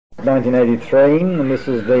1983, and this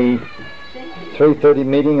is the 3:30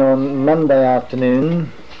 meeting on Monday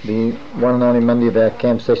afternoon, the one and only Monday of our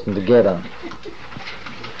camp session together.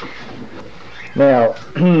 Now,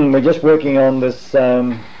 we're just working on this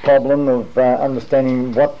problem of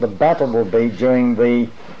understanding what the battle will be during the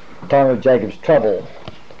time of Jacob's trouble.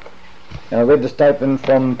 Now, I read the statement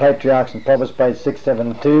from Patriarchs and Prophets, page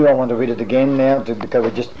 672. I want to read it again now because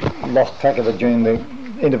we just lost track of it during the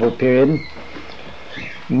interval period.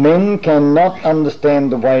 Men cannot understand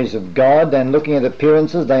the ways of God, and looking at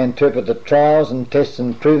appearances they interpret the trials and tests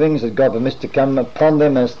and provings that God permits to come upon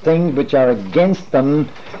them as things which are against them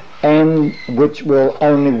and which will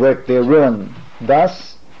only work their ruin.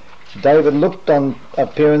 Thus, David looked on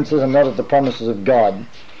appearances and not at the promises of God.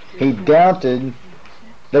 He doubted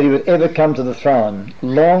that he would ever come to the throne.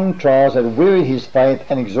 Long trials had wearied his faith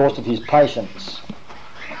and exhausted his patience.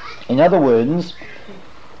 In other words,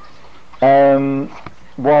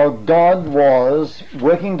 while God was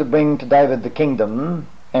working to bring to David the kingdom,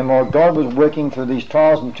 and while God was working through these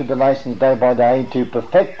trials and tribulations day by day to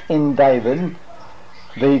perfect in David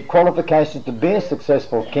the qualifications to be a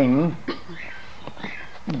successful king,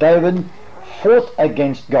 David fought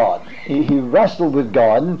against God. He wrestled with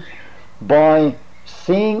God by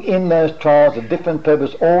seeing in those trials a different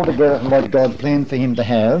purpose altogether from what God planned for him to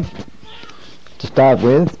have, to start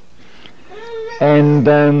with, and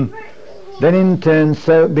then in turn,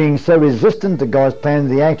 being so resistant to God's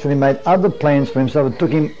plans, he actually made other plans for himself. He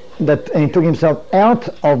took himself out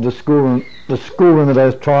of the schoolroom of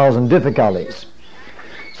those trials and difficulties.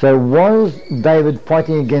 So was David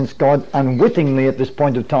fighting against God unwittingly at this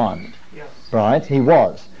point of time? Yes. Right, he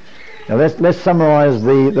was. Now let's summarize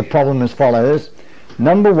the problem as follows.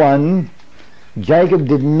 Number one, Jacob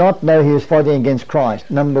did not know he was fighting against Christ.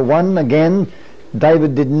 Number one, again,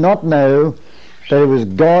 David did not know that it was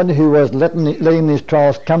God who was letting these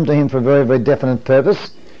trials come to him for a very, very definite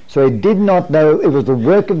purpose. So he did not know it was the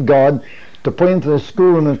work of God to put him through the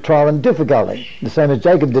schoolroom of trial and difficulty, the same as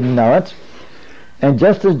Jacob didn't know it. And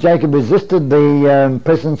just as Jacob resisted the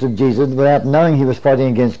presence of Jesus without knowing he was fighting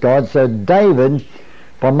against God, so David,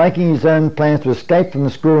 by making his own plans to escape from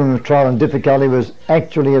the schoolroom of trial and difficulty, was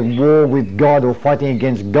actually at war with God or fighting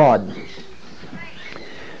against God.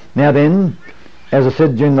 Now then, as I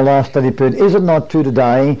said during the last study period, is it not true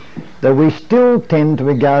today that we still tend to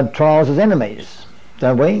regard trials as enemies?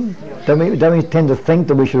 Don't we? Don't we tend to think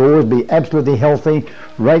that we should always be absolutely healthy,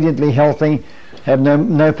 radiantly healthy, have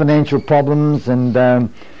no financial problems, and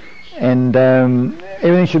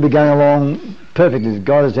everything should be going along perfectly.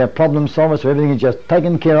 God is our problem solver, so everything is just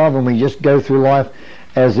taken care of, and we just go through life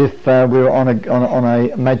as if we were on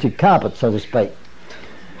a magic carpet, so to speak.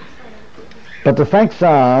 But the facts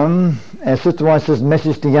are, as Sister Rice's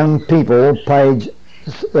message to young people, page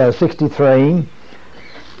 63,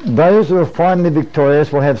 those who are finally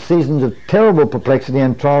victorious will have seasons of terrible perplexity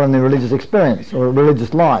and trial in their religious experience or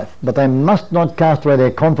religious life, but they must not cast away their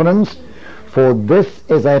confidence, for this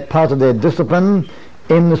is a part of their discipline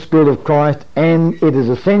in the school of Christ, and it is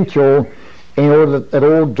essential in order that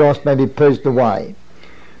all dross may be purged away.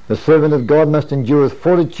 The servant of God must endure with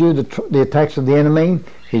fortitude the attacks of the enemy,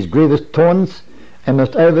 his grievous taunts, and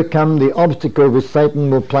must overcome the obstacle which Satan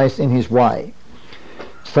will place in his way.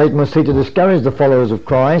 Satan will seek to discourage the followers of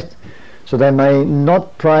Christ so they may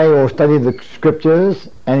not pray or study the scriptures,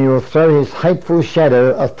 and he will throw his hateful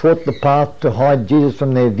shadow athwart the path to hide Jesus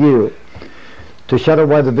from their view, to shut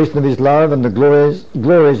away the vision of his love and the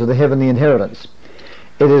glories of the heavenly inheritance.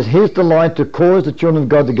 It is his delight to cause the children of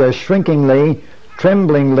God to go shrinkingly,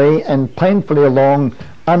 tremblingly, and painfully along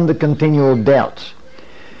under continual doubt.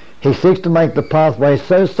 He seeks to make the pathway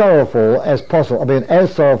so sorrowful as possible,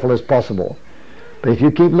 as sorrowful as possible. But if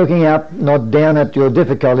you keep looking up, not down at your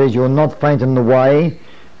difficulties, you will not faint in the way,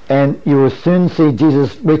 and you will soon see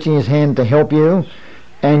Jesus reaching his hand to help you,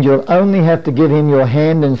 and you'll only have to give him your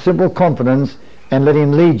hand in simple confidence and let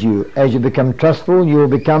him lead you. As you become trustful, you will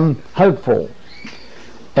become hopeful.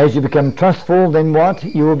 As you become trustful, then what?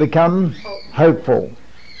 You will become hopeful.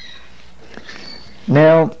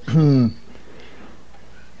 Now,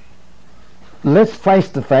 let's face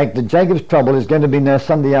the fact that Jacob's trouble is going to be no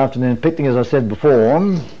Sunday afternoon picnic, as I said before.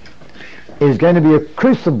 It is going to be a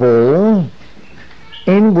crucible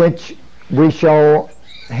in which we shall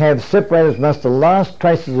have separated from us the last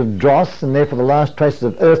traces of dross, and therefore the last traces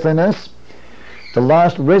of earthliness, the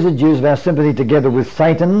last residues of our sympathy together with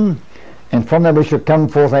Satan, and from that we shall come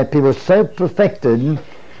forth a people so perfected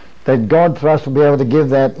that God for us will be able to give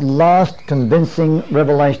that last convincing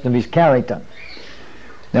revelation of his character.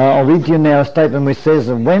 Now I'll read to you now a statement which says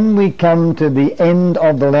that when we come to the end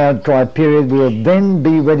of the loud cry period, we will then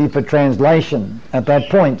be ready for translation. At that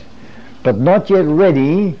point, but not yet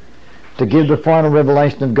ready to give the final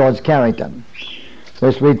revelation of God's character.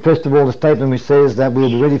 Let's read first of all the statement which says that we'll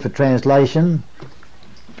be ready for translation.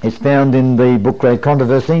 It's found in the book Great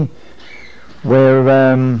Controversy, where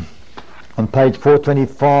on page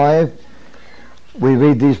 425 we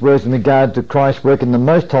read these words in regard to Christ's work in the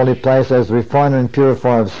most holy place as the refiner and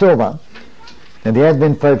purifier of silver. Now the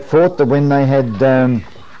Advent folk thought that when they had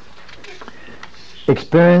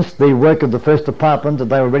experienced the work of the first department that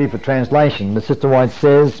they were ready for translation. But Sister Wright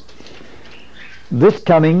says, this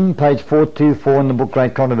coming, page 424 in the book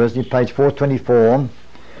Great Controversy, page 424,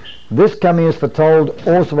 this coming is foretold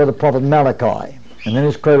also by the prophet Malachi. And then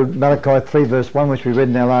is quoted Malachi 3 verse 1, which we read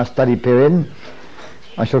in our last study period.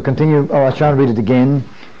 I shall read it again.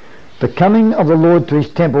 The coming of the Lord to his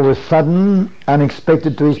temple was sudden,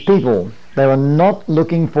 unexpected to his people. They were not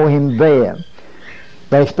looking for him there.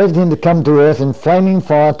 They expected him to come to earth in flaming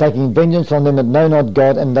fire, taking vengeance on them that know not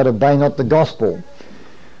God and that obey not the gospel.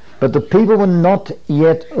 But the people were not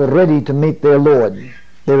yet ready to meet their Lord.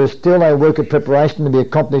 There was still a work of preparation to be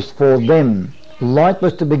accomplished for them. Light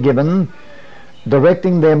was to be given,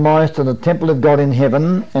 directing their minds to the temple of God in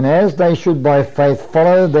heaven, and as they should by faith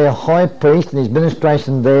follow their high priest and his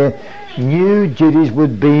ministration there, new duties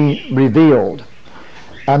would be revealed.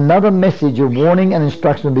 Another message of warning and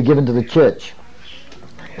instruction would be given to the church.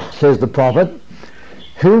 Says the prophet,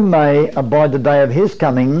 who may abide the day of his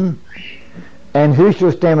coming, and who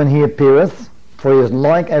shall stand when he appeareth? For he is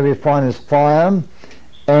like a refiner's fire,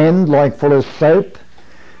 and like fuller's soap,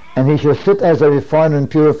 and he shall sit as a refiner and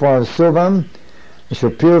purifier of silver. He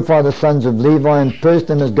shall purify the sons of Levi, and purge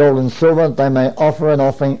them as gold and silver, that they may offer an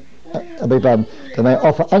offering, they may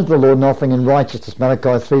offer unto the Lord an offering in righteousness.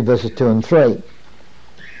 Malachi 3 verses 2 and 3.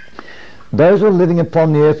 Those who are living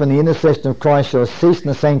upon the earth when the intercession of Christ shall cease in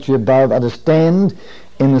the sanctuary above are to stand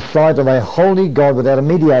in the sight of a holy God without a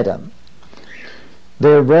mediator.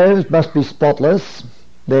 Their robes must be spotless,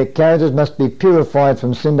 their characters must be purified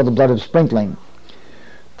from sin by the blood of sprinkling.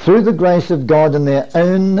 Through the grace of God and their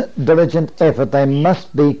own diligent effort, they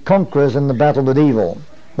must be conquerors in the battle with evil.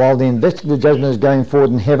 While the investigative judgment is going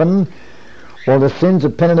forward in heaven, while the sins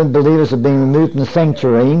of penitent believers are being removed from the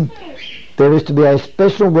sanctuary, there is to be a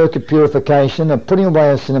special work of purification, of putting away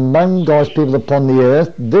of sin among God's people upon the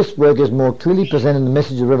earth. This work is more clearly presented in the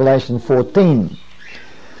message of Revelation 14.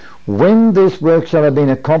 When this work shall have been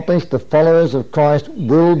accomplished, the followers of Christ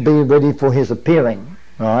will be ready for his appearing.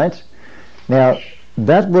 Right? Now,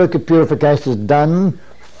 that work of purification is done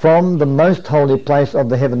from the most holy place of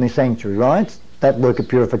the heavenly sanctuary, right? That work of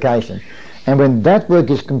purification. And when that work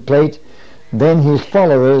is complete, then his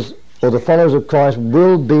followers, or the followers of Christ,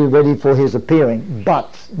 will be ready for his appearing,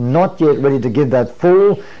 but not yet ready to give that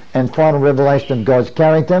full and final revelation of God's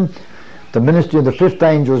character, the ministry of the fifth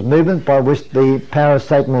angel's movement, by which the power of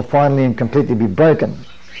Satan will finally and completely be broken.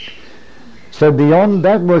 So beyond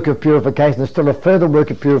that work of purification, there's still a further work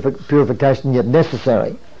of purification yet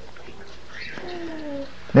necessary.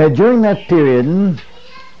 Now during that period,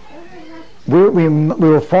 we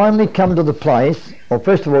will finally come to the place, or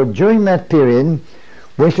first of all, during that period,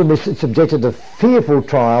 we shall be subjected to fearful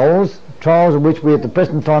trials of which we at the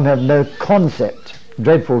present time have no concept,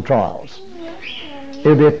 dreadful trials. It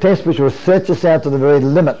will be a test which will search us out to the very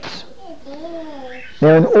limits.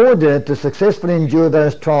 Now in order to successfully endure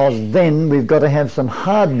those trials, then we've got to have some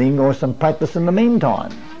hardening or some practice in the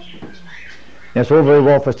meantime. Now it's all very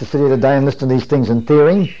well for us to sit here today and listen to these things in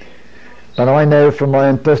theory, but I know from my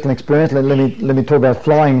own personal experience, let me talk about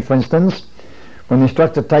flying for instance. When the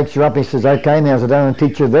instructor takes you up, he says, okay, now I don't want to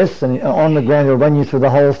teach you this, and on the ground he'll run you through the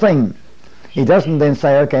whole thing. He doesn't then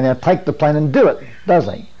say, okay, now take the plane and do it,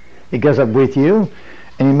 does he? He goes up with you,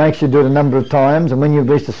 and he makes you do it a number of times, and when you've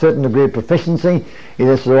reached a certain degree of proficiency, he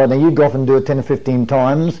says, all right, now you go off and do it 10 or 15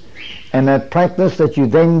 times, and that practice that you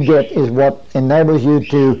then get is what enables you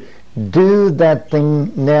to do that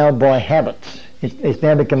thing now by habit. It's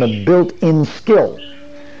now become a built-in skill.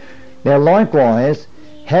 Now likewise,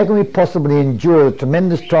 how can we possibly endure the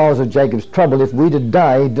tremendous trials of Jacob's trouble if we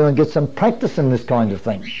today don't get some practice in this kind of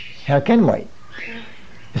thing? How can we?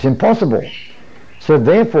 It's impossible. So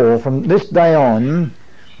therefore, from this day on,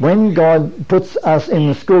 when God puts us in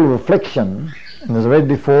the school of affliction, and as I read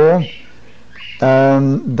before,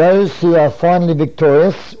 those who are finally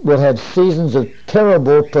victorious will have seasons of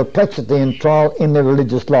terrible perplexity and trial in their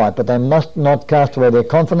religious life, but they must not cast away their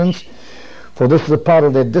confidence, for this is a part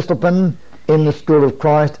of their discipline in the school of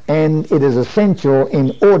Christ, and it is essential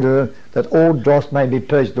in order that all dross may be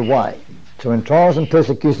purged away. So when trials and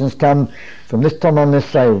persecutions come, from this time on, let's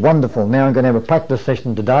say, wonderful, now I'm going to have a practice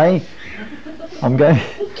session today. I'm going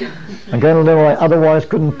to learn what I otherwise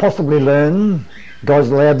couldn't possibly learn, God's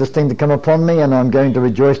allowed this thing to come upon me, and I'm going to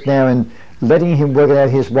rejoice now in letting him work it out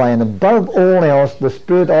his way. And above all else, the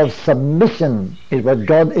spirit of submission is what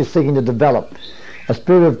God is seeking to develop. A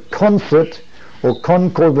spirit of concert or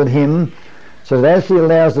concord with him, so that as he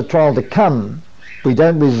allows the trial to come, we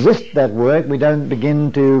don't resist that work, we don't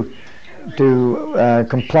begin to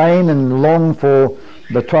complain and long for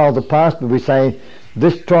the trial to pass, but we say,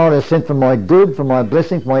 this trial is sent for my good, for my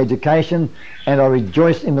blessing, for my education, and I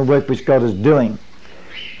rejoice in the work which God is doing.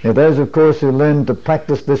 Now those, of course, who learn to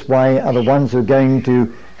practice this way are the ones who are going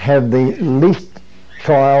to have the least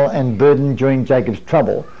trial and burden during Jacob's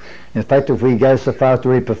trouble. In fact, if we go so far as to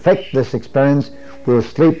really perfect this experience, we'll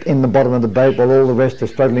sleep in the bottom of the boat while all the rest are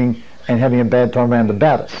struggling and having a bad time round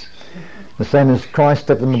about us. The same as Christ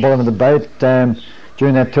stepped in the bottom of the boat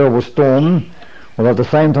during that terrible storm. Well, at the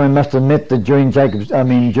same time, I must admit that during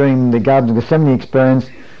the Garden of Gethsemane experience,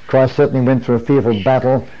 Christ certainly went through a fearful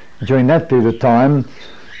battle during that period of time,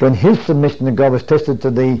 when his submission to God was tested to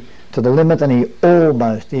the limit, and he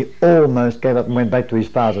almost gave up and went back to his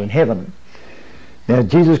Father in heaven. Now,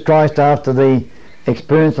 Jesus Christ, after the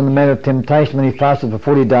experience on the Mount of Temptation, when he fasted for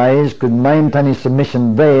 40 days, could maintain his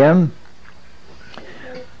submission there,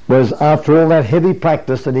 was after all that heavy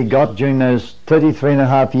practice that he got during those 33 and a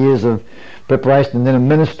half years of preparation and then of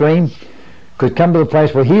ministry, could come to the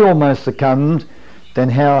place where he almost succumbed, then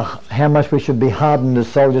how much we should be hardened as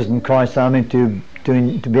soldiers in Christ's army to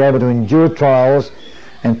be able to endure trials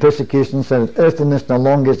and persecution, so that earthliness no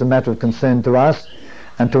longer is a matter of concern to us,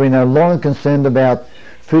 until we're no longer concerned about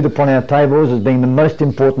food upon our tables as being the most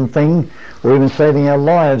important thing, or even saving our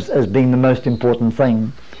lives as being the most important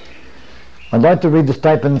thing. I'd like to read the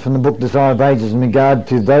statement from the book Desire of Ages in regard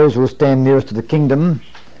to those who will stand nearest to the kingdom,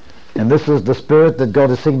 and this is the spirit that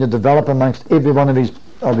God is seeking to develop amongst every one of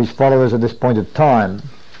his followers at this point of time.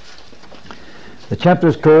 The chapter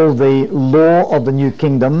is called The Law of the New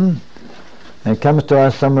Kingdom, and it comes to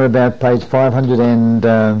us somewhere about page 500 and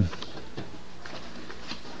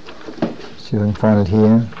see if I can find it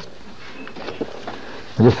here.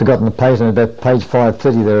 I've just forgotten the page, and about page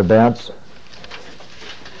 530 thereabouts.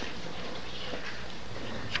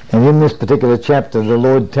 And in this particular chapter, the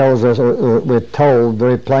Lord tells us, or we're told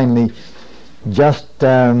very plainly, just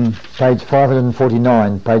page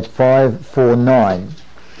 549, page 549.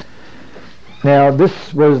 Now, this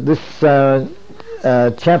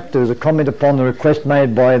chapter is a comment upon the request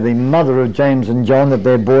made by the mother of James and John that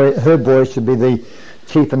her boy should be the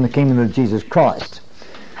chief in the kingdom of Jesus Christ.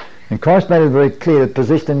 And Christ made it very clear that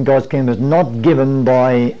position in God's kingdom is not given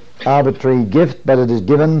by arbitrary gift, but it is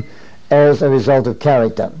given as a result of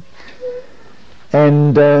character.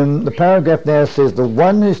 And the paragraph now says, the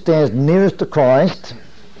one who stands nearest to Christ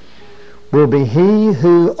will be he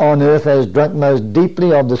who on earth has drunk most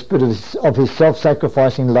deeply of the spirit of his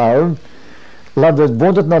self-sacrificing love that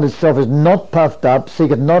vaunteth not itself, is not puffed up,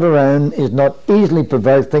 seeketh not her own, is not easily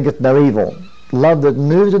provoked, thinketh no evil. Love that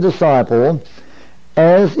moves a disciple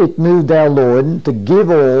as it moved our Lord to give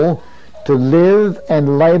all, to live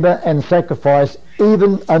and labour and sacrifice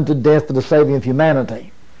even unto death for the saving of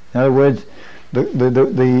humanity. In other words,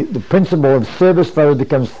 the principle of service for others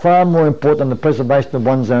becomes far more important than the preservation of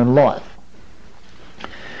one's own life.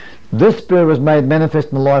 This spirit was made manifest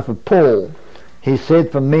in the life of Paul. He said,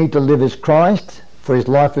 for me to live is Christ, for his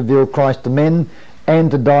life revealed Christ to men, and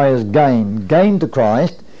to die is gain. Gain to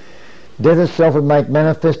Christ. Death itself would make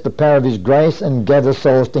manifest the power of his grace and gather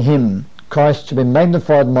souls to him. Christ should be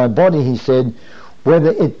magnified in my body, he said,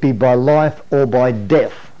 whether it be by life or by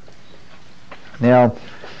death. Now,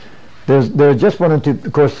 there are just one or two,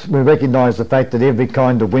 of course, we recognise the fact that every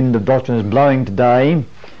kind of wind of doctrine is blowing today.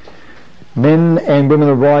 Men and women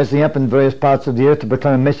are rising up in various parts of the earth to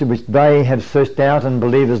proclaim a message which they have searched out and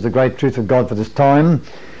believe is the great truth of God for this time.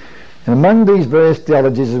 And among these various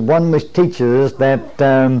theologies is one which teaches that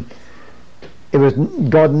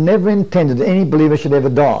God never intended that any believer should ever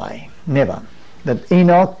die. Never. That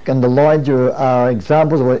Enoch and Elijah are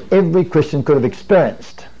examples of what every Christian could have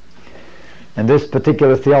experienced. And this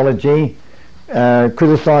particular theology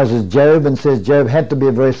criticises Job and says Job had to be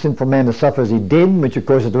a very sinful man to suffer as he did, which of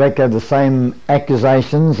course is to echo the same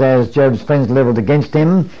accusations as Job's friends levelled against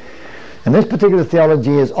him. And this particular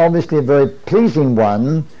theology is obviously a very pleasing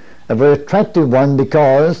one, a very attractive one,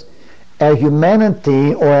 because our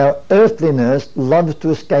humanity or our earthliness loves to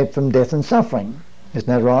escape from death and suffering. Isn't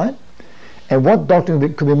that right? And what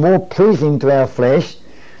doctrine could be more pleasing to our flesh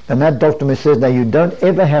than that doctrine which says, now you don't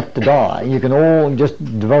ever have to die. You can all just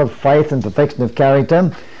develop faith and perfection of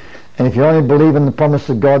character, and if you only believe in the promise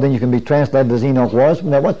of God, then you can be translated as Enoch was.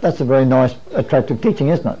 Now that's a very nice, attractive teaching,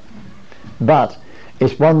 isn't it? But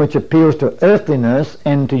It's one which appeals to earthliness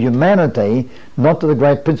and to humanity, not to the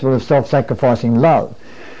great principle of self-sacrificing love.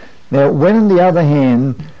 Now, when on the other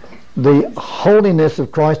hand, the holiness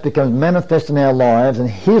of Christ becomes manifest in our lives, and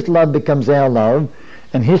his love becomes our love,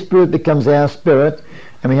 and his spirit becomes our spirit,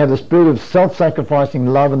 and we have the spirit of self-sacrificing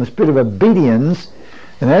love and the spirit of obedience,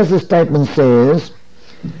 and as the statement says,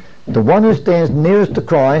 the one who stands nearest to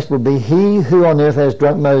Christ will be he who on earth has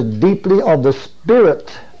drunk most deeply of the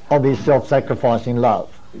spirit of his self-sacrificing love.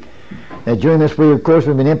 Now, during this week, of course,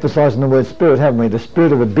 we've been emphasizing the word spirit, haven't we? The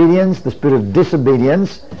spirit of obedience, the spirit of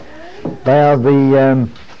disobedience. They are the...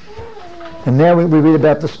 and now we read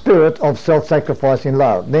about the spirit of self-sacrificing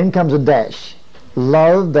love. Then comes a dash.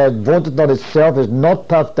 Love that vaunteth not itself, is not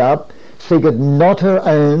puffed up, seeketh not her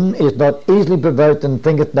own, is not easily provoked, and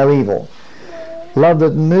thinketh no evil. Love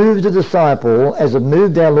that moves the disciple, as it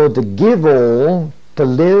moved our Lord to give all, to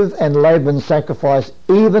live and labour and sacrifice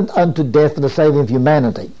even unto death for the saving of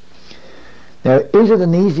humanity. Now, is it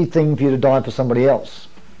an easy thing for you to die for somebody else?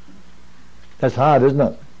 That's hard, isn't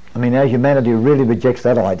it? I mean, our humanity really rejects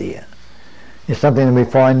that idea. It's something that we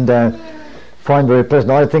find very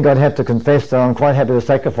personal. I think I'd have to confess that I'm quite happy to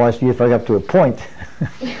sacrifice for you if I get up to a point.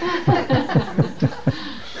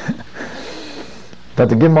 But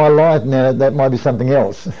to give my life now, that might be something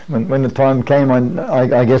else. When the time came,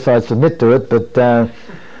 I guess I'd submit to it, but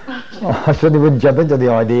I certainly wouldn't jump into the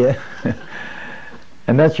idea.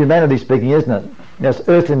 And that's humanity speaking, isn't it? That's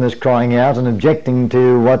earthliness crying out and objecting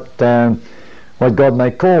to what God may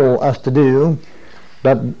call us to do.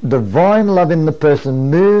 But divine love in the person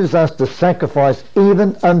moves us to sacrifice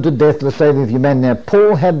even unto death for the saving of humanity. Now,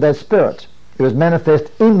 Paul had that spirit. It was manifest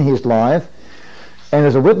in his life, and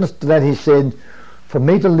as a witness to that he said, for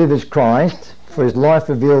me to live is Christ, for his life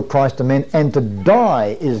revealed Christ to men, and to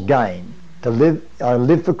die is gain. To live, I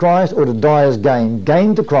live for Christ, or to die is gain.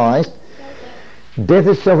 Gain to Christ. Death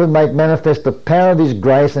itself will make manifest the power of his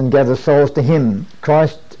grace and gather souls to him.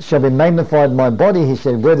 Christ shall be magnified in my body, he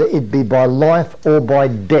said, whether it be by life or by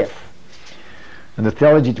death. And the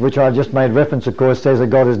theology to which I've just made reference, of course, says that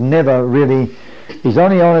God is never really, he's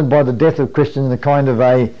only honoured by the death of Christians in a kind of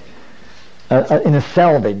in a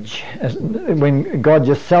salvage, when God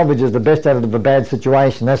just salvages the best out of a bad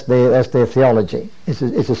situation. That's their theology. It's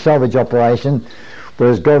a salvage operation,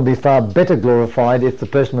 whereas God would be far better glorified if the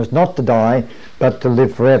person was not to die but to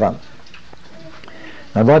live forever.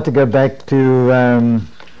 I'd like to go back to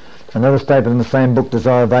another statement in the same book,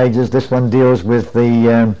 Desire of Ages. This one deals with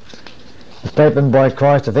the statement by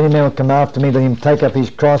Christ, if any man will come after me, let him take up his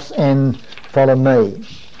cross and follow me.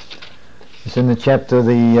 It's in the chapter,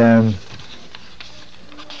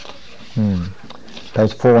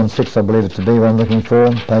 page 416, I believe it to be what I'm looking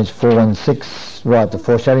for. Page 416, right, the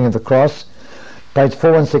foreshadowing of the cross. Page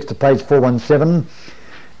 416 to page 417.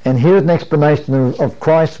 And here's an explanation of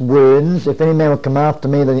Christ's words, if any man will come after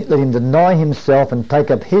me, let him deny himself and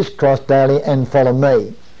take up his cross daily and follow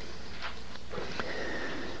me.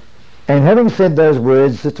 And having said those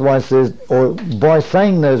words, Sister White says, or by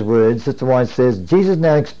saying those words, Sister White says, Jesus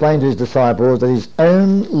now explained to his disciples that his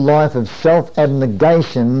own life of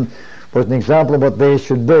self-abnegation was an example of what theirs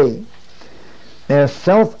should be. Now,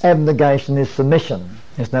 self-abnegation is submission.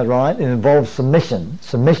 Isn't that right? It involves submission.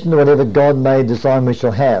 Submission to whatever God may design we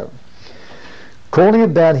shall have. Calling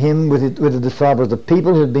about him with the disciples, the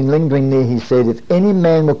people who had been lingering near, he said, if any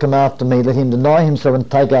man will come after me, let him deny himself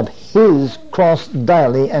and take up his cross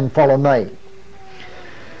daily and follow me.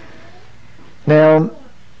 Now,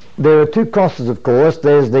 there are two crosses, of course.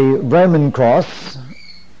 There's the Roman cross,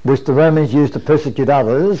 which the Romans used to persecute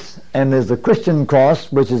others, and there's the Christian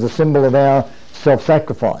cross, which is a symbol of our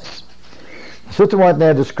self-sacrifice. Sister White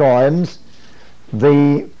now describes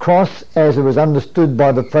the cross as it was understood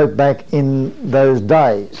by the folk back in those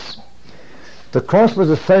days. The cross was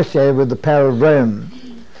associated with the power of Rome.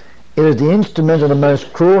 It is the instrument of the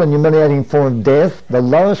most cruel and humiliating form of death. The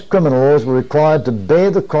lowest criminals were required to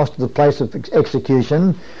bear the cross to the place of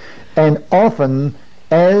execution, and often,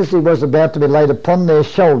 as it was about to be laid upon their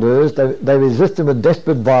shoulders, they resisted with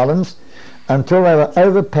desperate violence until they were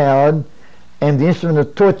overpowered and the instrument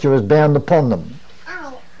of torture was bound upon them.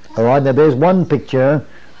 All right, now there's one picture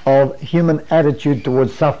of human attitude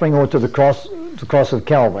towards suffering, or to the cross of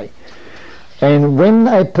Calvary. And when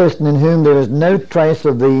a person in whom there is no trace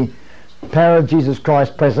of the power of Jesus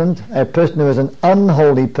Christ present, a person who is an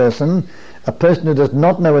unholy person, a person who does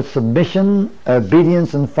not know what submission,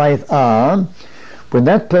 obedience and faith are, when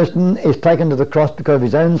that person is taken to the cross because of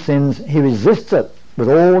his own sins, he resists it with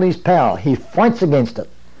all his power. He fights against it.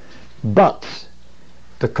 But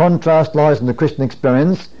the contrast lies in the Christian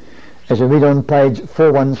experience, as we read on page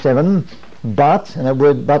 417, but, and that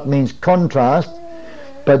word but means contrast,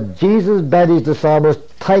 But Jesus bade his disciples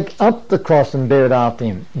take up the cross and bear it after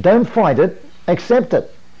him. Don't fight it, accept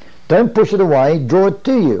it. Don't push it away, draw it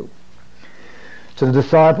to you. To the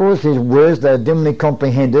disciples, his words they dimly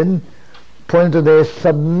comprehended pointed to their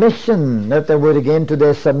submission, note that word again, to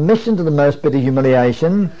their submission to the most bitter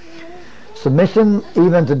humiliation, submission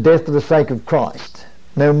even to death for the sake of Christ.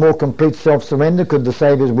 No more complete self-surrender could the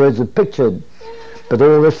Saviour's words have pictured, but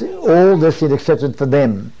all this he'd accepted for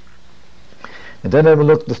them. And don't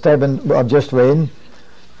overlook the statement I've just read,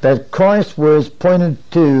 that Christ's words pointed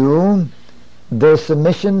to their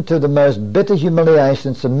submission to the most bitter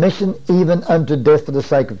humiliation, submission even unto death for the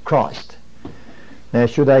sake of Christ. Now,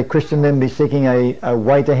 should a Christian then be seeking a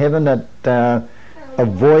way to heaven that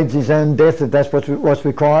avoids his own death if that's what's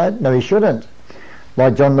required? No, he shouldn't.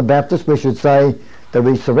 Like John the Baptist, we should say that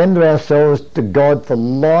we surrender ourselves to God for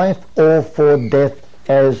life or for death,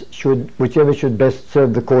 whichever should best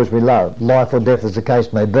serve the cause we love, life or death as the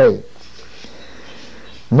case may be.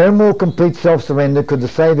 No more complete self-surrender could the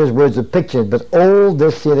Saviour's words have pictured, but all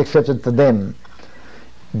this he had accepted for them.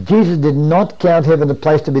 Jesus did not count heaven a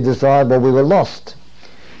place to be desired while we were lost.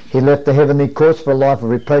 He left the heavenly courts for a life of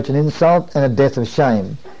reproach and insult and a death of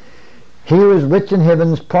shame. He who is rich in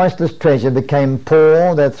heaven's priceless treasure became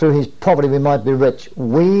poor, that through his poverty we might be rich.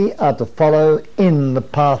 We are to follow in the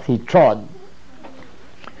path he trod.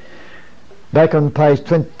 Back on page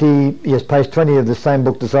 20 of the same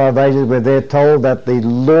book, Desire of Ages, where they're told that the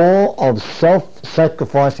law of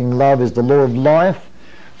self-sacrificing love is the law of life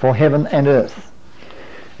for heaven and earth.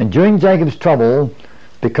 And during Jacob's trouble,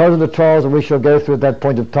 because of the trials that we shall go through at that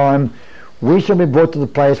point of time, we shall be brought to the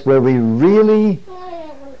place where we really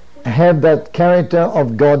have that character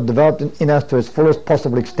of God developed in us to its fullest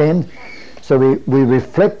possible extent. So we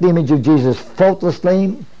reflect the image of Jesus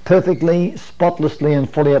faultlessly, perfectly, spotlessly and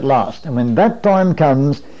fully at last. And when that time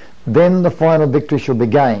comes, then the final victory shall be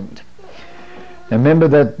gained. And remember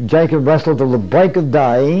that Jacob wrestled till the break of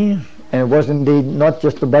day, and it was indeed not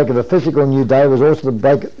just the break of a physical new day, it was also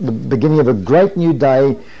the beginning of a great new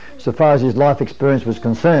day so far as his life experience was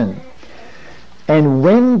concerned. And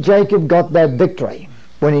when Jacob got that victory,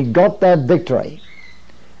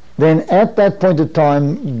 then at that point of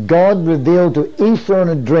time, God revealed to Esau in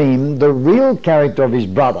a dream the real character of his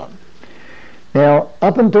brother. Now,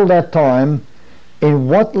 up until that time, in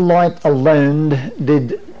what light alone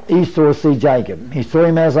did Esau see Jacob? He saw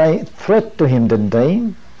him as a threat to him, didn't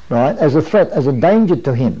he? Right? As a threat, as a danger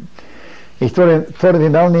to him. He thought of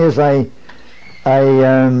him only as a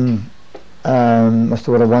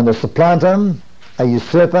supplanter, a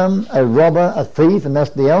usurper, a robber, a thief, and that's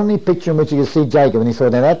the only picture in which you can see Jacob. And he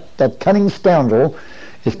thought, now that cunning scoundrel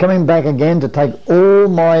is coming back again to take all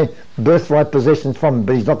my birthright possessions from me,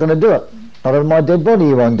 but he's not going to do it. Not on my dead body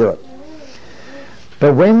he won't do it.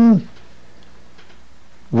 But when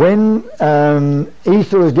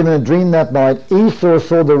Esau was given a dream that night, Esau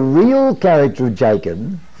saw the real character of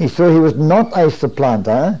Jacob. He saw he was not a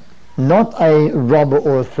supplanter, not a robber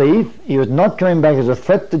or a thief. He was not coming back as a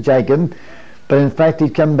threat to Jacob, but in fact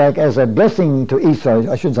he'd come back as a blessing to Esau.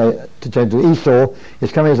 I should say to Esau.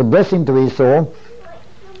 He's coming as a blessing to Esau.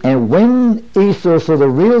 And when Esau saw the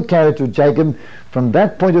real character of Jacob, from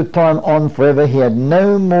that point of time on forever, he had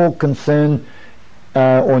no more concern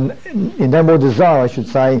or no more desire, I should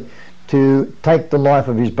say, to take the life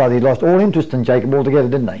of his brother. He lost all interest in Jacob altogether,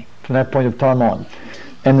 didn't he, from that point of time on.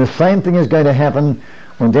 And the same thing is going to happen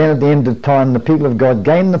when down at the end of time the people of God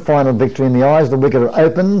gain the final victory and the eyes of the wicked are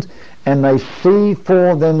opened and they see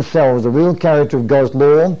for themselves the real character of God's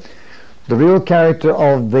law, the real character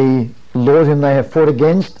of the Lord whom they have fought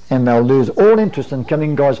against, and they'll lose all interest in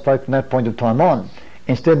coming God's folk from that point of time on.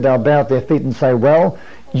 Instead they'll bow at their feet and say, well,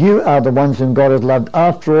 you are the ones whom God has loved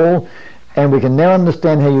after all, and we can now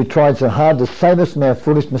understand how you tried so hard to save us from our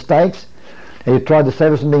foolish mistakes, how you tried to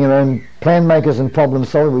save us from being our own plan makers and problem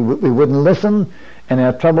solvers. We wouldn't listen, and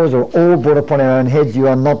our troubles are all brought upon our own heads. You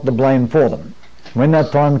are not to blame for them. When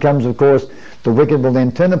that time comes, of course, the wicked will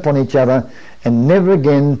then turn upon each other, and never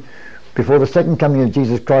again before the second coming of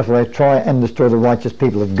Jesus Christ will they try and destroy the righteous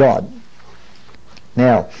people of God.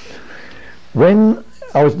 Now, when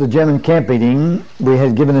I was at the German camp meeting, I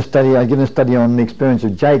had given a study on the experience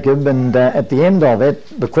of Jacob, and at the end of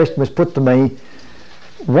it, the question was put to me,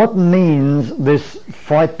 what means this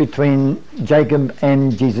fight between Jacob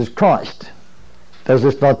and Jesus Christ? Does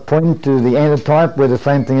this not point to the antitype where the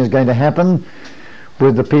same thing is going to happen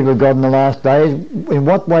with the people of God in the last days? In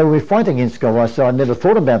what way we fight against God? I said I'd never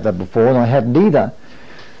thought about that before, and I hadn't either.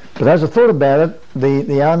 But as I thought about it,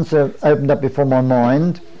 the answer opened up before my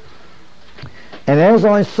mind. And as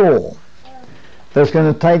I saw that it's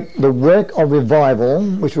going to take the work of revival,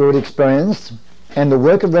 which we already experienced, and the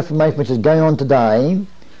work of Reformation which is going on today,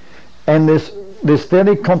 and this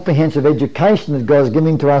fairly comprehensive education that God is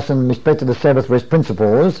giving to us in respect to the Sabbath rest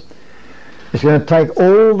principles, is going to take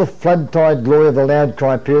all the flood tide glory of the loud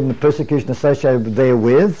cry period and the persecution associated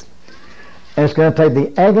therewith, and it's going to take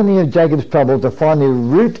the agony of Jacob's trouble to finally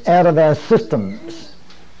root out of our systems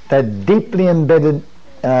that deeply embedded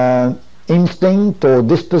instinct or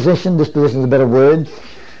disposition is a better word,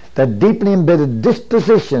 that deeply embedded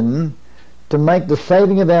disposition to make the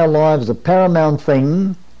saving of our lives a paramount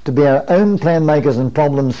thing, to be our own plan makers and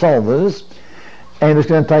problem solvers. And it's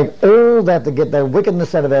going to take all that to get that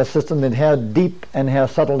wickedness out of our system, and how deep and how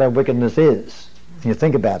subtle that wickedness is. You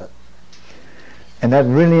think about it. And that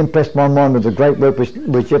really impressed my mind with the great work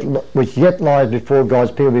which yet lies before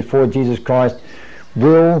God's people, before Jesus Christ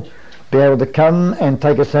will be able to come and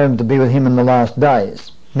take us home to be with him in the last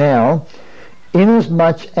days. Now,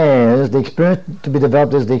 inasmuch as the experience to be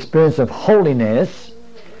developed is the experience of holiness,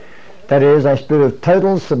 that is, a spirit of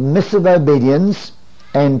total submissive obedience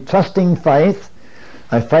and trusting faith,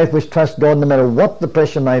 a faith which trusts God no matter what the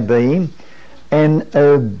pressure may be, and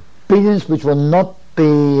obedience which will not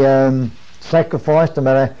be sacrificed no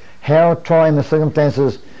matter how trying the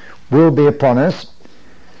circumstances will be upon us.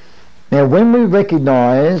 Now, when we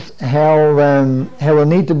recognise how we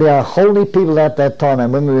need to be a holy people at that time,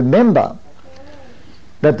 and when we remember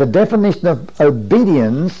that the definition of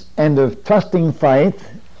obedience and of trusting faith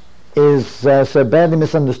is so badly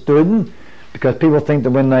misunderstood, because people think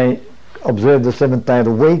that when they observe the seventh day of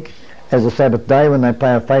the week as a Sabbath day, when they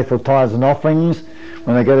pay our faithful tithes and offerings,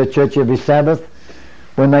 when they go to church every Sabbath,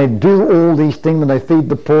 when they do all these things, when they feed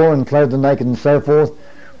the poor and clothe the naked and so forth,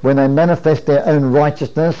 when they manifest their own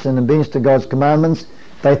righteousness and obedience to God's commandments,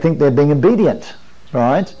 they think they're being obedient,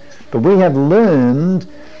 right? But we have learned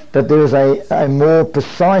that there is a more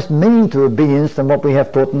precise meaning to obedience than what we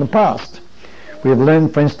have taught in the past. We have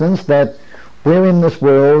learned, for instance, that we're in this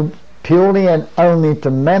world purely and only to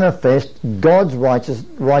manifest God's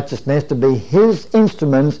righteousness, to be his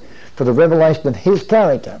instruments for the revelation of his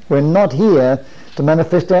character. We're not here to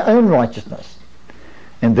manifest our own righteousness.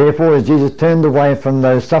 And therefore, as Jesus turned away from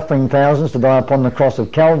those suffering thousands to die upon the cross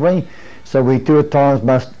of Calvary, so we too at times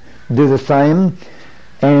must do the same.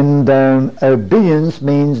 And obedience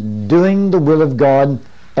means doing the will of God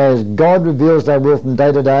as God reveals their will from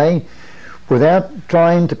day to day, without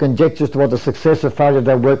trying to conjecture as to what the success or failure of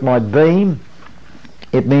their work might be.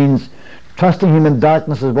 It means trusting him in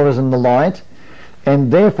darkness as well as in the light.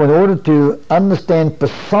 And therefore, in order to understand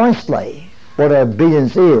precisely what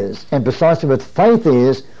obedience is, and precisely what faith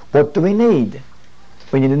is, what do we need?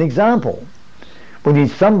 We need an example. We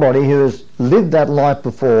need somebody who has lived that life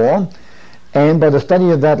before, and by the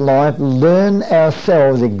study of that life learn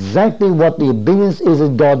ourselves exactly what the obedience is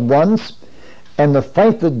that God wants and the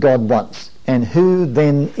faith that God wants. And who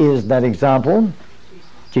then is that example?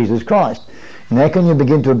 Jesus Christ. And how can you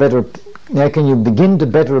begin to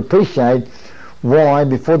better appreciate why,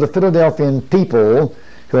 before the Philadelphian people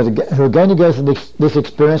who are going to go through this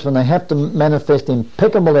experience, when they have to manifest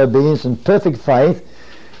impeccable obedience and perfect faith,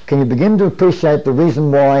 can you begin to appreciate the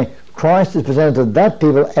reason why Christ is presented to that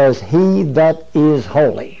people as he that is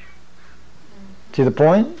holy? See the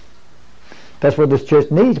point? That's what this church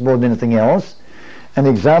needs more than anything else. An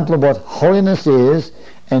example of what holiness is,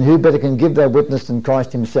 and who better can give that witness than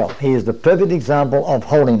Christ himself. He is the perfect example of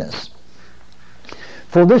holiness.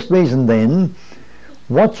 For this reason then,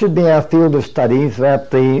 what should be our field of study throughout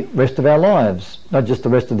the rest of our lives? Not just the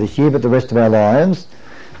rest of this year, but the rest of our lives.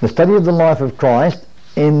 The study of the life of Christ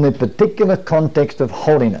in the particular context of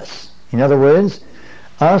holiness. In other words,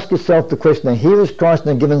 ask yourself the question, now here is Christ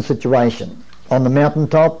in a given situation, on the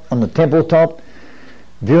mountaintop, on the temple top,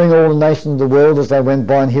 viewing all the nations of the world as they went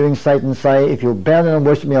by, and hearing Satan say, if you'll bow down and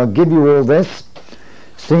worship me, I'll give you all this.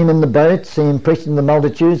 See him in the boat, see him preaching to the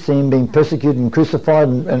multitude, see him being persecuted and crucified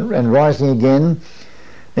and rising again.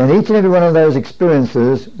 And each and every one of those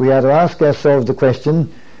experiences, we are to ask ourselves the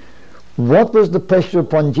question, what was the pressure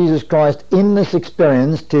upon Jesus Christ in this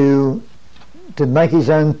experience to make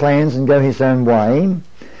his own plans and go his own way?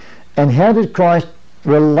 And how did Christ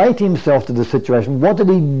relate himself to the situation? What did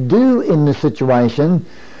he do in the situation,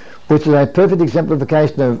 which is a perfect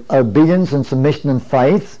exemplification of obedience and submission and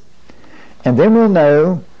faith? And then we'll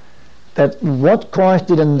know that what Christ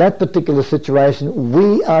did in that particular situation,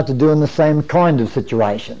 we are to do in the same kind of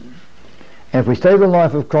situation. And if we study the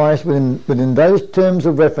life of Christ within those terms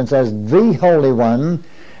of reference as the Holy One,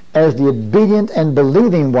 as the obedient and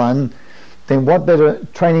believing one, then what better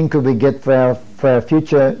training could we get for our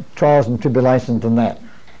future trials and tribulations than that?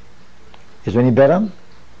 Is there any better?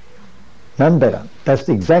 None better. That's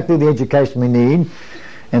exactly the education we need.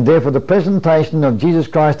 And therefore the presentation of Jesus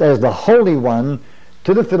Christ as the Holy One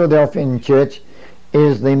to the Philadelphian Church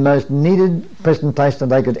is the most needed presentation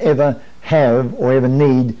that they could ever have or ever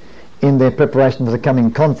need in their preparation for the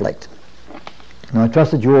coming conflict. And I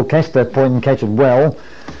trust that you all catch that point and catch it well.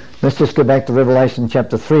 Let's just go back to Revelation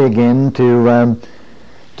chapter 3 again to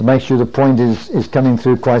make sure the point is coming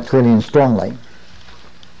through quite clearly and strongly.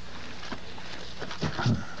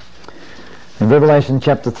 In Revelation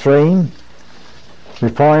chapter 3, we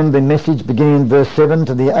find the message beginning in verse 7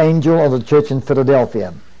 to the angel of the church in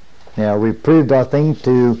Philadelphia. Now, we've proved, I think,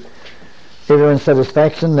 to everyone's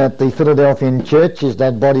satisfaction that the Philadelphian church is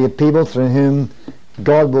that body of people through whom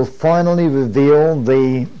God will finally reveal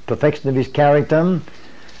the perfection of his character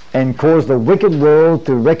and cause the wicked world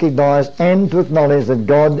to recognize and to acknowledge that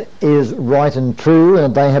God is right and true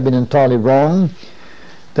and they have been entirely wrong.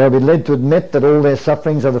 They'll be led to admit that all their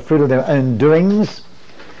sufferings are the fruit of their own doings.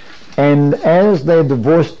 And as they're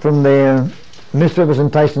divorced from their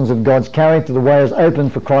misrepresentations of God's character, the way is open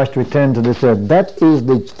for Christ to return to this earth. That is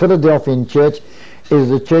the Philadelphian church, is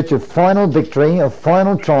the church of final victory, of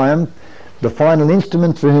final triumph, the final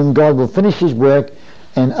instrument through whom God will finish his work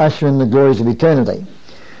and usher in the glories of eternity.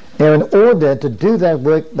 Now, in order to do that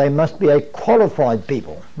work, they must be a qualified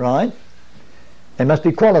people, right? They must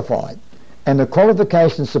be qualified. And the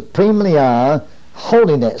qualifications supremely are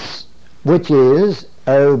holiness, which is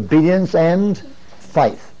obedience and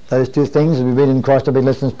faith. Those two things, as we read in Christ Obey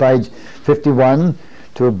Lessons, page 51,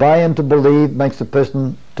 to obey and to believe makes a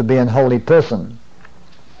person to be an holy person.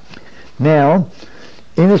 Now,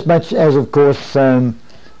 inasmuch as, of course, the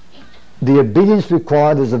obedience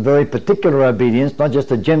required is a very particular obedience, not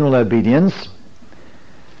just a general obedience.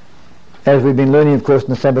 As we've been learning, of course,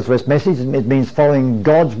 in the Sabbath Rest message, it means following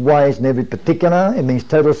God's ways in every particular. It means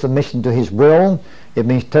total submission to his will. It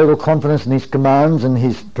means total confidence in his commands and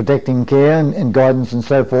his protecting care and guidance and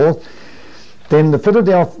so forth. Then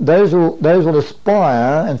those will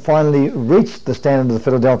aspire and finally reach the standard of the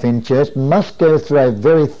Philadelphian church must go through a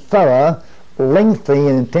very thorough, lengthy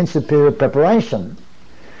and intensive period of preparation,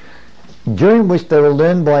 during which they will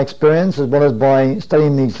learn by experience as well as by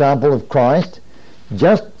studying the example of Christ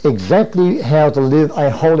just exactly how to live a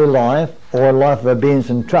holy life or a life of obedience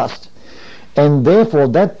and trust. And therefore,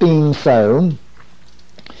 that being so,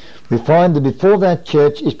 we find that before that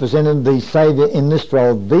church is presented the Saviour in this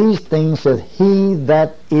role, these things says, he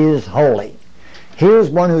that is holy. Here's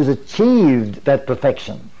one who's achieved that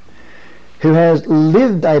perfection, who has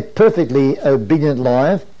lived a perfectly obedient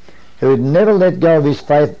life, who had never let go of his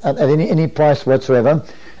faith at any price whatsoever,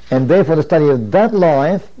 and therefore the study of that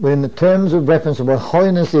life, within the terms of reference of what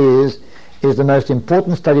holiness is the most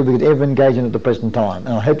important study we could ever engage in at the present time.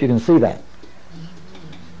 And I hope you can see that.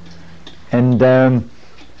 And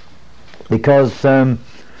because I'd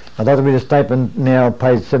like to read a statement now,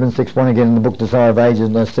 page 761 again in the book Desire of Ages,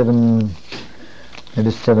 no,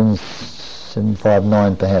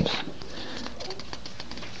 759 perhaps.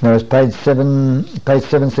 No, it's page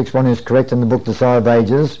 761 is correct in the book Desire of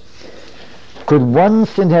Ages. Could one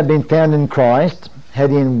sin have been found in Christ,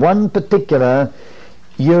 had he in one particular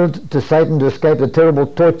yielded to Satan to escape the terrible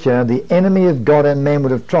torture, the enemy of God and man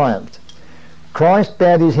would have triumphed. Christ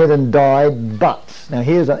bowed his head and died, but, now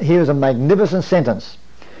here's a magnificent sentence.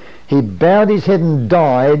 He bowed his head and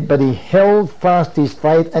died, but he held fast his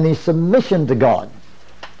faith and his submission to God.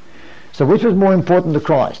 So which was more important to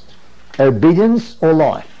Christ? Obedience or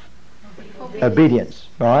life? Obedience,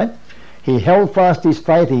 right? He held fast his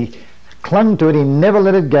faith, he clung to it, he never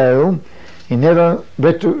let it go, he never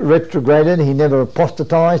retrograded, he never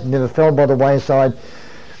apostatized, he never fell by the wayside.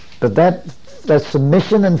 But that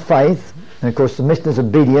submission and faith, and of course submission is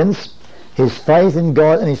obedience, his faith in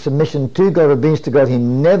God and his submission to God, obedience to God, he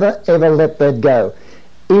never ever let that go,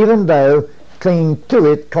 even though clinging to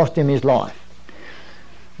it cost him his life.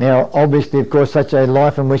 Now obviously, of course, such a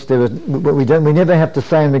life in which we never have to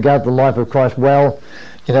say in regard to the life of Christ, well,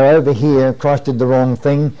 you know, over here Christ did the wrong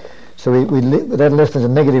thing, so that lesson is a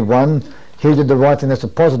negative one. He did the right thing, that's a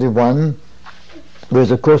positive one. Whereas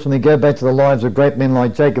of course when we go back to the lives of great men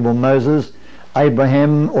like Jacob or Moses,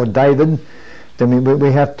 Abraham or David, then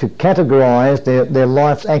we have to categorize their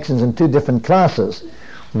life's actions in two different classes.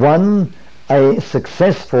 One, a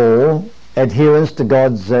successful adherence to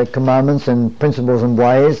God's commandments and principles and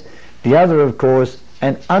ways. The other, of course,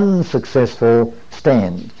 an unsuccessful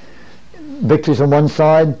stand. Victories on one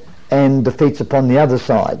side and defeats upon the other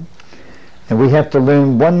side. And we have to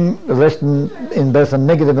learn one lesson in both the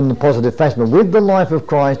negative and the positive fashion. But with the life of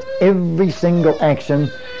Christ, every single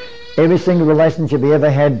action, every single relationship he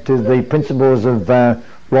ever had to the principles of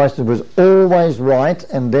righteousness was always right,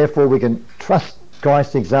 and therefore we can trust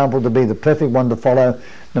Christ's example to be the perfect one to follow,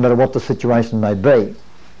 no matter what the situation may be.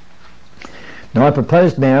 Now I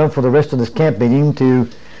propose now for the rest of this camp meeting to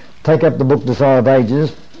take up the book Desire of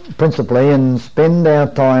Ages principally and spend our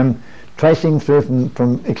time tracing through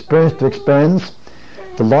from experience to experience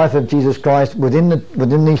the life of Jesus Christ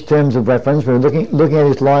within these terms of reference. We're looking at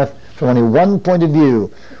his life from only one point of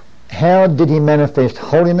view. How did he manifest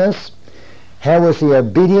holiness? How was he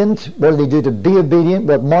obedient? What did he do to be obedient?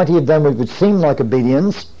 What might he have done which would seem like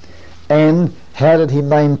obedience? And how did he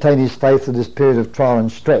maintain his faith through this period of trial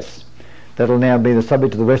and stress? That'll now be the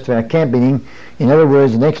subject of the rest of our camp meeting. In other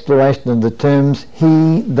words, an exploration of the terms,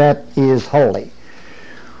 he that is holy.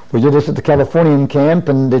 We did this at the Californian camp,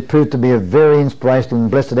 and it proved to be a very inspirational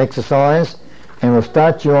and blessed exercise. And we'll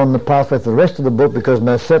start you on the pathway for the rest of the book, because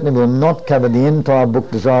most certainly we'll not cover the entire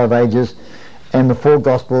book, Desire of Ages, and the 4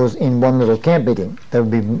 Gospels in one little camp meeting. That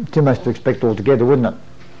would be too much to expect altogether, wouldn't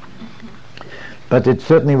it? But it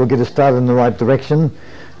certainly will get us started in the right direction,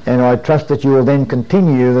 and I trust that you will then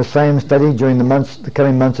continue the same study during the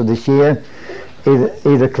coming months of this year,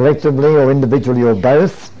 either collectively or individually or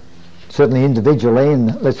both. Certainly individually,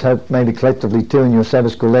 and let's hope maybe collectively too in your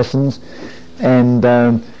Sabbath school lessons. And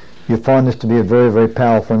you'll find this to be a very, very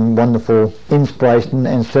powerful and wonderful inspiration,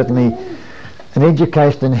 and certainly an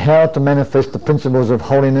education in how to manifest the principles of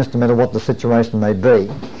holiness no matter what the situation may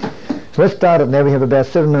be. So let's start it now. We have about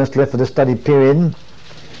 7 minutes left for the study period.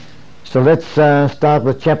 So let's start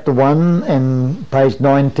with chapter 1 and page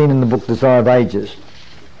 19 in the book Desire of Ages.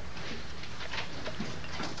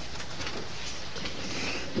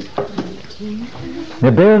 Now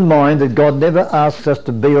bear in mind that God never asks us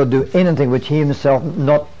to be or do anything which he himself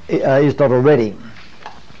is not already.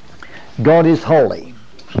 God is holy.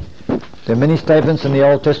 There are many statements in the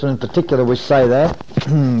Old Testament in particular which say that.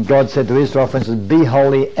 God said to Israel, for instance, be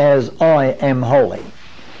holy as I am holy.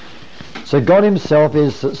 So God himself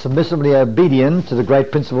is submissively obedient to the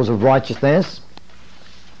great principles of righteousness,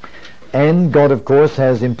 and God of course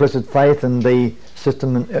has implicit faith in the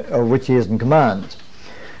system of which he is in command.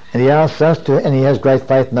 And he asks us to, and he has great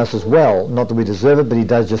faith in us as well. Not that we deserve it, but he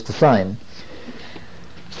does just the same.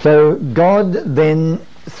 So God then,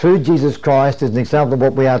 through Jesus Christ, is an example of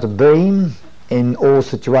what we are to be in all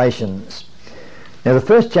situations. Now the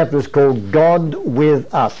first chapter is called God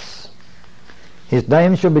with us. His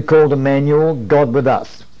name shall be called Emmanuel, God with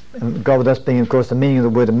us. And God with us being, of course, the meaning of the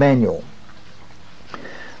word Emmanuel.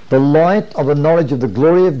 The light of the knowledge of the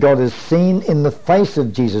glory of God is seen in the face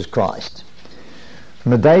of Jesus Christ.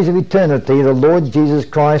 From the days of eternity, the Lord Jesus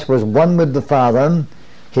Christ was one with the Father.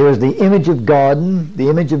 He was the image of God, the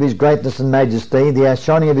image of his greatness and majesty, the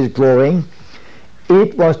outshining of his glory.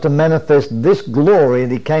 It was to manifest this glory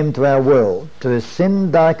that he came to our world. To the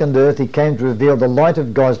sin-darkened earth he came to reveal the light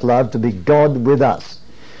of God's love, to be God with us.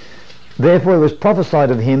 Therefore it was prophesied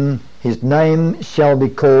of him, his name shall be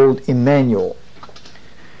called Emmanuel.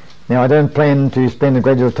 Now I don't plan to spend a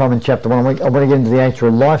great deal of time in chapter 1. I want to get into the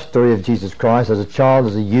actual life story of Jesus Christ as a child,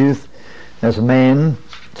 as a youth, as a man.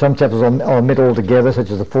 Some chapters I'll omit altogether, such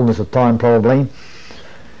as the fullness of time probably.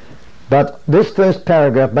 But this first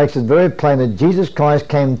paragraph makes it very plain that Jesus Christ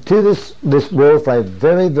came to this world for a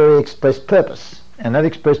very, very express purpose. And that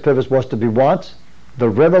express purpose was to be what? The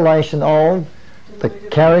revelation of the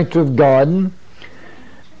character of God,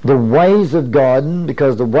 the ways of God,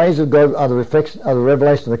 because the ways of God are the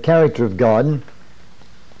revelation of the character of God.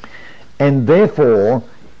 And therefore,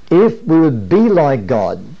 if we would be like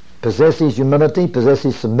God, possess his humility, possess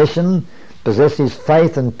his submission, possess his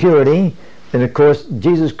faith and purity, then of course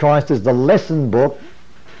Jesus Christ is the lesson book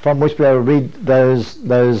from which we will read those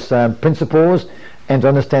principles and to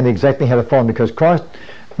understand exactly how to follow them, because Christ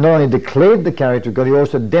not only declared the character of God, he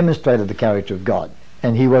also demonstrated the character of God,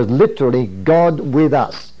 and he was literally God with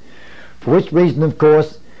us, for which reason of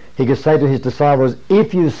course he could say to his disciples,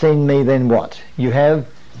 if you've seen me, then what? You have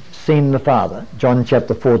seen the Father. John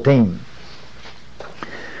chapter 14.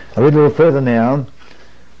 I'll read a little further now.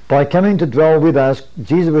 By coming to dwell with us,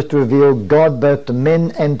 Jesus was to reveal God both to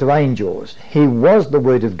men and to angels. He was the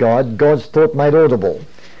Word of God, God's thought made audible.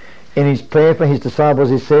 In his prayer for his disciples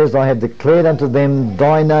he says, I have declared unto them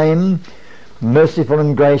thy name, merciful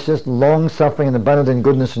and gracious, long-suffering and abundant in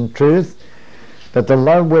goodness and truth, that the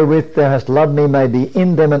love wherewith thou hast loved me may be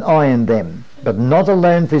in them and I in them. But not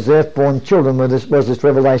alone for his earth-born children was this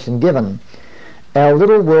revelation given. Our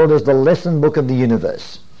little world is the lesson book of the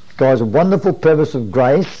universe. God's wonderful purpose of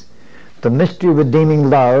grace, the mystery of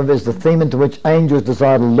redeeming love, is the theme into which angels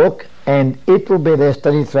desire to look, and it will be their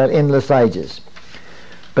study throughout endless ages.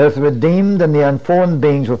 Both the redeemed and the unfallen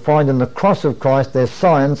beings will find in the cross of Christ their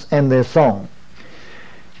science and their song.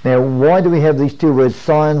 Now, why do we have these two words,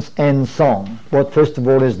 science and song? What, first of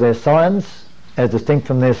all, is their science, as distinct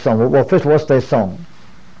from their song. Well, first, what's their song?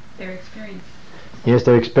 Their experience. Yes,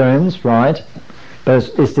 their experience, right. But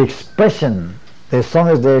it's the expression. Their song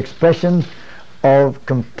is their expression of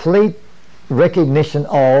complete recognition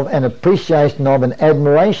of and appreciation of and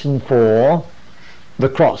admiration for the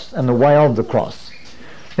cross and the way of the cross.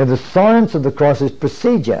 Now, the science of the cross is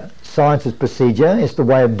procedure. Science is procedure. It's the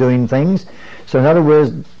way of doing things. So in other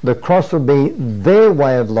words, the cross will be their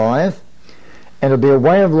way of life, and it'll be a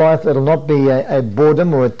way of life that will not be a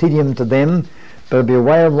boredom or a tedium to them, but it'll be a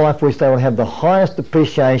way of life which they will have the highest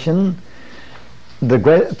appreciation,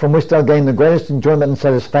 from which they'll gain the greatest enjoyment and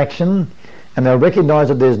satisfaction, and they'll recognize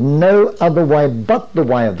that there's no other way but the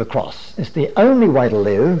way of the cross. It's the only way to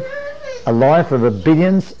live a life of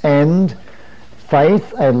obedience and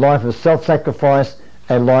faith, a life of self-sacrifice,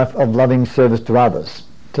 a life of loving service to others.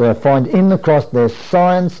 So they find in the cross their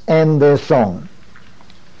science and their song.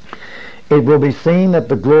 It will be seen that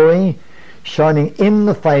the glory shining in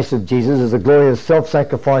the face of Jesus is the glory of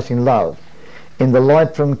self-sacrificing love. In the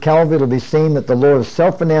light from Calvary, it will be seen that the law of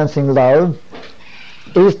self-renouncing love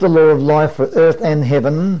is the law of life for earth and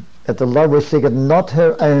heaven, that the love which seeketh not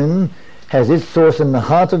her own has its source in the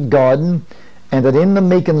heart of God, and that in the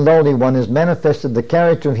meek and lowly one is manifested the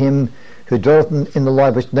character of him who dwelleth in the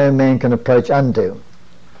light which no man can approach unto.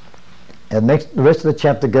 And the rest of the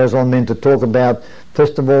chapter goes on then to talk about,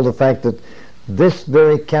 first of all, the fact that this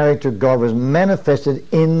very character of God was manifested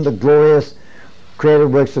in the glorious created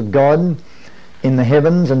works of God in the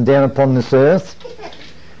heavens and down upon this earth.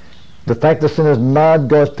 The fact that sin has marred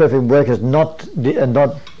God's perfect work has not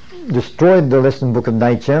destroyed the lesson book of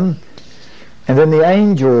nature. And then the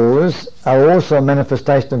angels are also a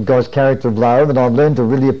manifestation of God's character of love, and I've learned to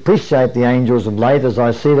really appreciate the angels of late as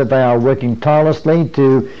I see that they are working tirelessly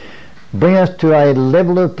to bring us to a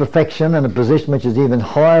level of perfection and a position which is even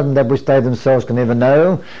higher than that which they themselves can ever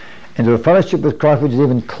know, and to a fellowship with Christ which is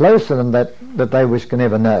even closer than that they which can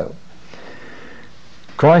ever know.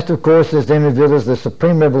 Christ, of course, is then revealed as the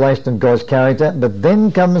supreme revelation of God's character, but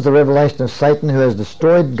then comes the revelation of Satan, who has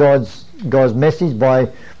destroyed God's message by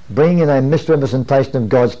bringing in a misrepresentation of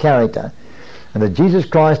God's character. And that Jesus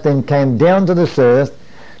Christ then came down to this earth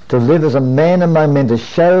to live as a man among men, to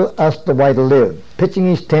show us the way to live, pitching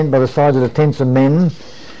his tent by the sides of the tents of men,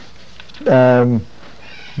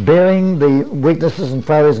 bearing the weaknesses and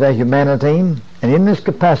failures of our humanity, and in this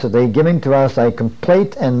capacity giving to us a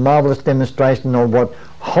complete and marvellous demonstration of what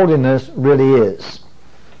holiness really is.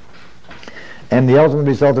 And the ultimate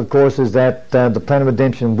result, of course, is that the plan of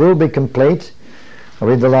redemption will be complete. I'll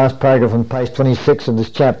read the last paragraph on page 26 of this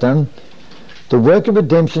chapter. The work of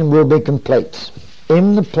redemption will be complete.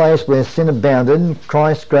 In the place where sin abounded,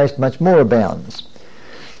 Christ's grace much more abounds.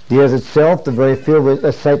 The earth itself, the very field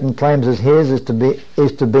that Satan claims as his, is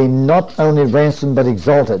to be not only ransomed but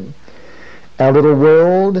exalted. Our little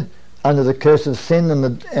world, under the curse of sin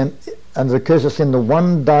under the curse of sin, the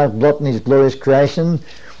one dark blot in his glorious creation,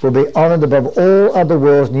 will be honoured above all other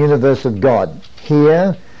worlds in the universe of God.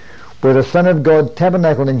 Here, where the Son of God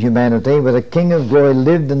tabernacled in humanity, where the King of glory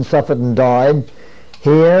lived and suffered and died,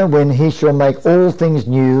 here, when he shall make all things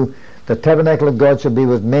new, the tabernacle of God shall be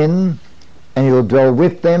with men, and he will dwell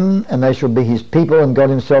with them, and they shall be his people, and God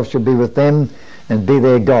himself shall be with them, and be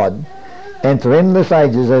their God. And through endless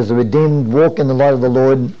ages, as the redeemed walk in the light of the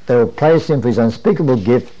Lord, they will praise him for his unspeakable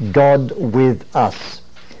gift, God with us.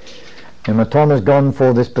 And my time has gone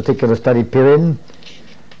for this particular study period,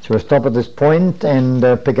 so we'll stop at this point and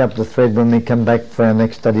pick up the thread when we come back for our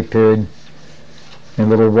next study period in a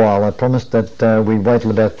little while. I promised that we'd wait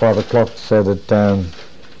till about 5 o'clock so that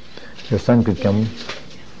your son could come.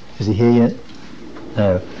 Is he here yet?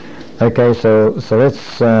 No. Okay, so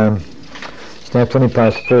let's it's now 20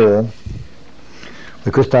 past 4.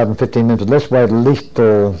 We could start in 15 minutes, but let's wait at least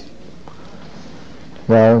till,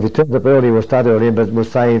 well, if it turns up early, we'll start earlier, but we'll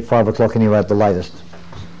say 5 o'clock anyway at the latest.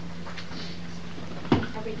 Are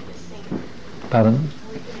we going to sing? Pardon? Are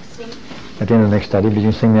we going to sing? At the end of the next study, but you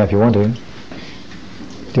can sing now if you want to. Do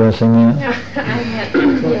you want to sing now? No, I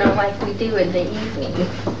meant, like we do in the evening.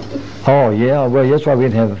 Oh, yeah, well, that's why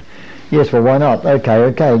we'd have, yes, well, why not?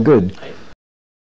 Okay, good.